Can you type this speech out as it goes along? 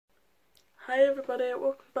Hi everybody,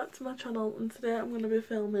 welcome back to my channel, and today I'm going to be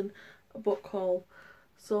filming a book haul.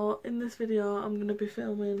 So in this video I'm going to be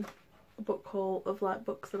filming a book haul of like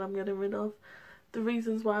books that I'm getting rid of. The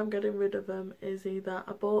reasons why I'm getting rid of them is either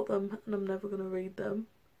I bought them and I'm never going to read them,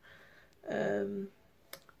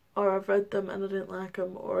 or I've read them and I didn't like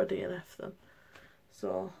them, or I DNF'd them.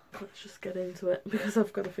 So let's just get into it because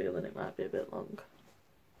I've got a feeling it might be a bit long.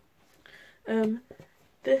 I'm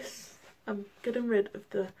getting rid of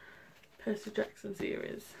the Percy Jackson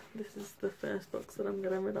series. This is the first books that I'm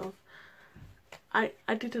getting rid of. I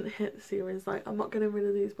didn't hate the series, like I'm not getting rid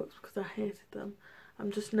of these books because I hated them.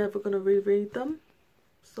 I'm just never going to reread them.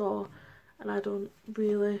 So, and I don't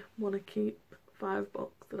really want to keep 5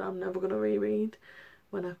 books that I'm never going to reread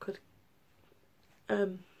when I could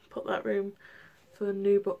put that room for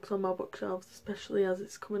new books on my bookshelves, especially as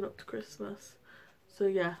it's coming up to Christmas. So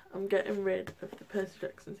yeah, I'm getting rid of the Percy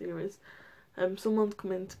Jackson series. Someone's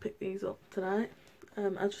coming to pick these up tonight.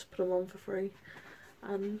 I just put them on for free,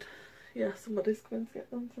 and yeah, somebody's coming to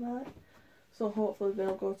get them tonight. So hopefully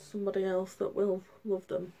they'll go to somebody else that will love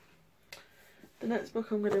them. The next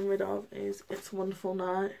book I'm getting rid of is It's a Wonderful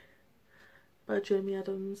Night by Jamie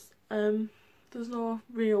Adams. There's no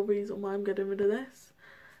real reason why I'm getting rid of this.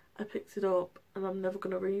 I picked it up and I'm never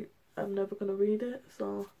gonna read it,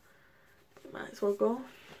 so it might as well go.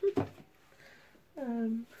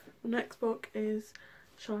 The next book is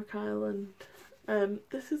Shark Island.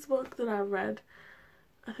 This is a book that I read.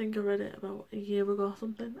 I think I read it about a year ago or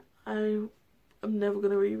something. I'm never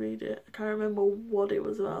going to reread it. I can't remember what it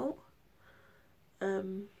was about.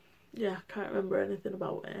 Yeah, I can't remember anything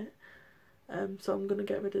about it. So I'm going to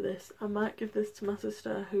get rid of this. I might give this to my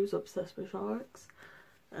sister who's obsessed with sharks.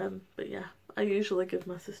 But yeah, I usually give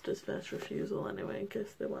my sisters first refusal anyway in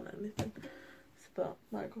case they want anything. So that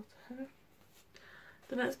might go to her.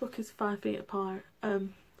 The next book is 5 Feet Apart.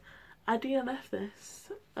 I DNF'd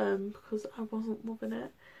this because I wasn't loving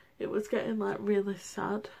it. It was getting like really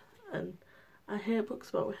sad, and I hate books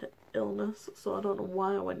about illness, so I don't know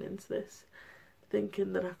why I went into this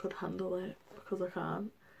thinking that I could handle it, because I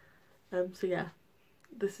can't. So yeah,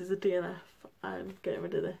 this is a DNF. I'm getting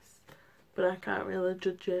rid of this, but I can't really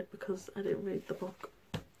judge it because I didn't read the book.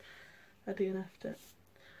 I DNF'd it.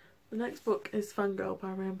 The next book is Fangirl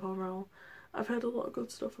by Rainbow Rowell. I've heard a lot of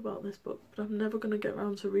good stuff about this book, but I'm never going to get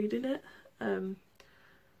around to reading it. So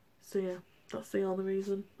yeah, that's the only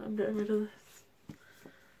reason I'm getting rid of this.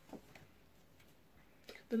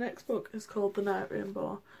 The next book is called The Night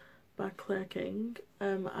Rainbow by Claire King.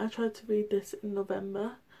 I tried to read this in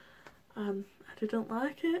November and I didn't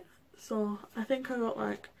like it, so I think I got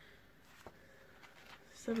like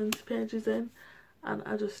 70 pages in and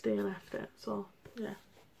I just DNF'd it, so yeah.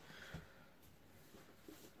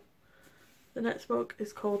 The next book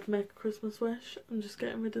is called Make a Christmas Wish. I'm just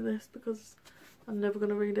getting rid of this because I'm never going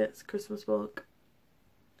to read it. It's a Christmas book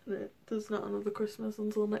and there's not another Christmas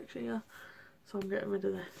until next year, so I'm getting rid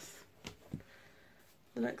of this.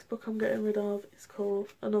 The next book I'm getting rid of is called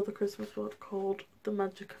another Christmas book called The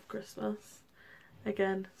Magic of Christmas.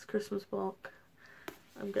 Again, it's a Christmas book.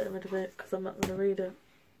 I'm getting rid of it because I'm not going to read it.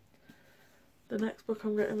 The next book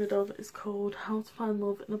I'm getting rid of is called How to Find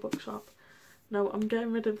Love in a Bookshop. Now I'm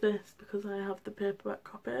getting rid of this because I have the paperback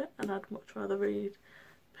copy and I'd much rather read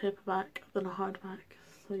paperback than a hardback.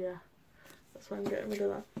 So yeah, that's why I'm getting rid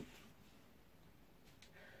of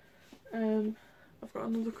that. I've got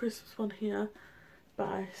another Christmas one here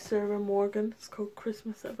by Sarah Morgan. It's called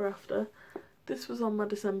Christmas Ever After. This was on my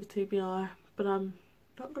December TBR, but I'm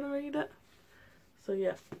not going to read it. So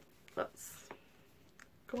yeah, that's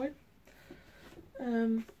going.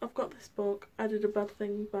 I've got this book, I Did a Bad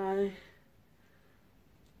Thing by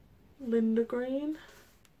Linda Green.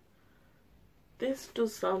 This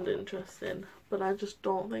does sound interesting, but I just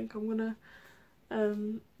don't think I'm gonna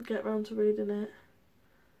get around to reading it.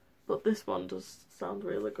 But this one does sound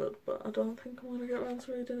really good, but I don't think I'm gonna get around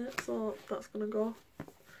to reading it, so that's gonna go.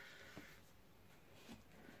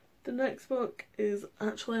 The next book is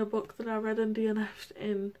actually a book that I read and DNF'd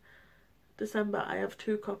in December. I have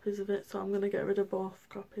 2 copies of it, so I'm gonna get rid of both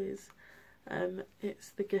copies. It's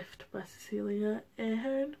The Gift by Cecilia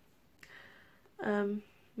Ahern.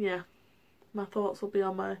 Yeah, my thoughts will be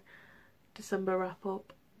on my December wrap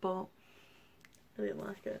up, but I didn't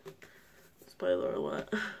like it. Spoiler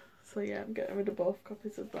alert. So yeah, I'm getting rid of both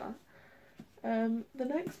copies of that. The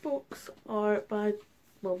next books are by,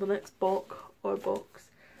 well, the next book or books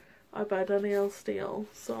are by Danielle Steele.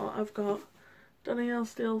 So I've got Danielle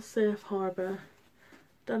Steele Safe Harbour,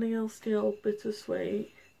 Danielle Steele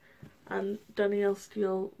Bittersweet, and Danielle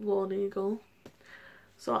Steele Lone Eagle.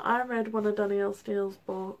 So I read one of Danielle Steele's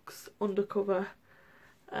books, Undercover,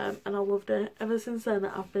 and I loved it. Ever since then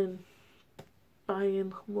I've been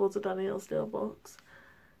buying loads of Danielle Steele books,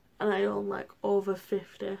 and I own like over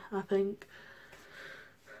 50 I think.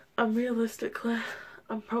 And realistically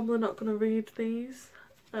I'm probably not going to read these,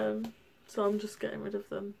 so I'm just getting rid of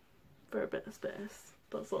them for a bit of space,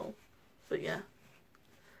 that's all. But yeah,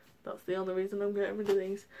 that's the only reason I'm getting rid of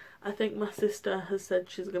these. I think my sister has said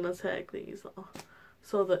she's going to take these off,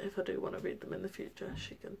 so that if I do want to read them in the future,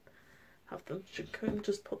 she can have them. She can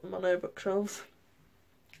just put them on her bookshelves.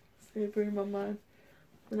 Savouring my mind.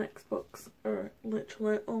 The next books are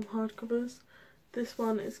literally all hardcovers. This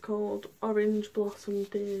one is called Orange Blossom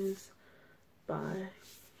Days by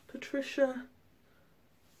Patricia.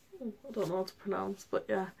 I don't know how to pronounce, but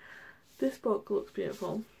yeah. This book looks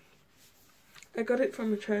beautiful. I got it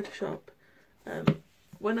from a charity shop.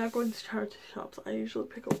 When I go into charity shops, I usually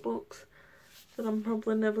pick up books that I'm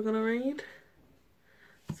probably never going to read.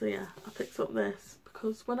 So yeah, I picked up this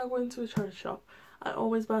because when I go into a charity shop, I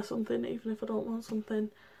always buy something even if I don't want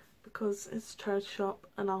something, because it's a charity shop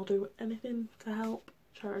and I'll do anything to help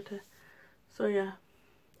charity. So yeah,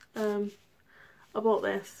 I bought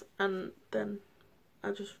this and then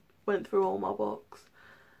I just went through all my books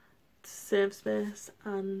to save space,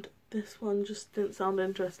 and this one just didn't sound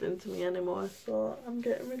interesting to me anymore, so I'm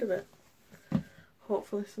getting rid of it.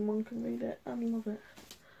 Hopefully someone can read it and love it.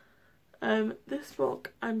 This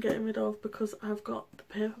book I'm getting rid of because I've got the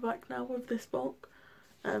paperback now with this book.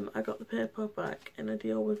 I got the paperback in a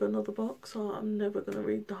deal with another book, so I'm never going to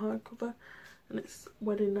read the hardcover, and it's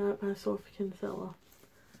Wedding Night by Sophie Kinsella.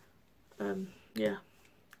 Yeah,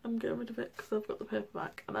 I'm getting rid of it because I've got the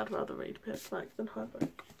paperback and I'd rather read paperback than hardback.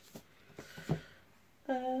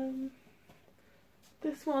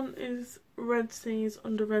 This one is Red Seas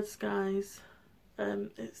Under Red Skies.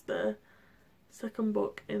 It's the second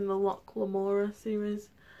book in the Loch Lamora series.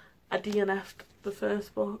 I DNF'd the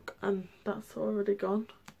first book and that's already gone.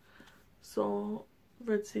 So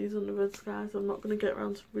Red Seas Under Red Skies, I'm not going to get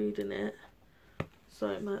around to reading it. So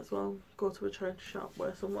I might as well go to a charity shop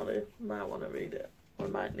where somebody might want to read it or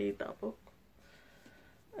might need that book.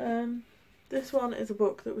 This one is a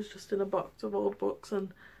book that was just in a box of old books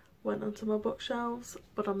and went onto my bookshelves,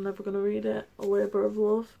 but I'm never going to read it. A Labour of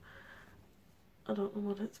Love. I don't know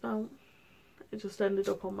what it's about. It just ended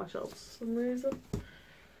up on my shelves for some reason.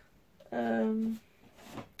 The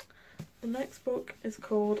next book is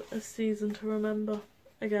called A Season to Remember.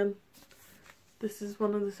 Again, this is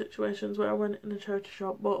one of the situations where I went in a charity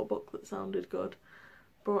shop, bought a book that sounded good,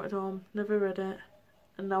 brought it home, never read it,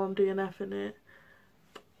 and now I'm DNFing it.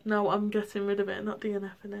 Now I'm getting rid of it, not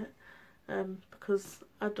DNFing it, because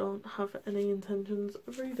I don't have any intentions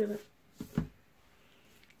of reading it.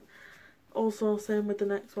 Also, same with the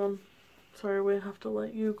next one. Sorry, we have to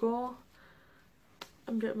let you go.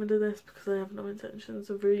 I'm getting rid of this because I have no intentions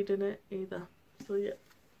of reading it either. So yeah.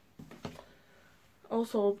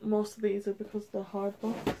 Also, most of these are because they're hard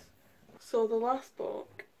books. So the last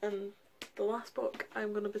book, and the last book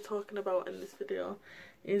I'm going to be talking about in this video,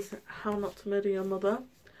 is How Not to Murder Your Mother.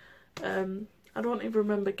 I don't even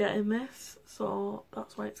remember getting this, so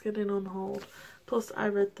that's why it's getting Unhauled. Plus I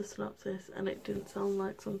read the synopsis and it didn't sound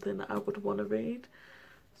like something that I would want to read,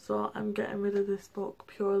 so I'm getting rid of this book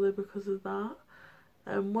purely because of that.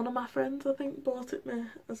 One of my friends, I think, bought it me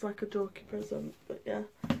as like a jokey present, but yeah.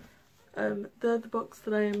 They're the books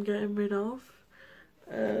that I am getting rid of.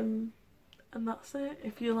 And that's it.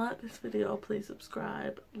 If you like this video, please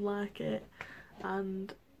subscribe, like it,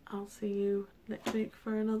 and I'll see you next week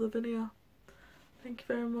for another video. Thank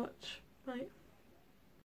you very much. Bye.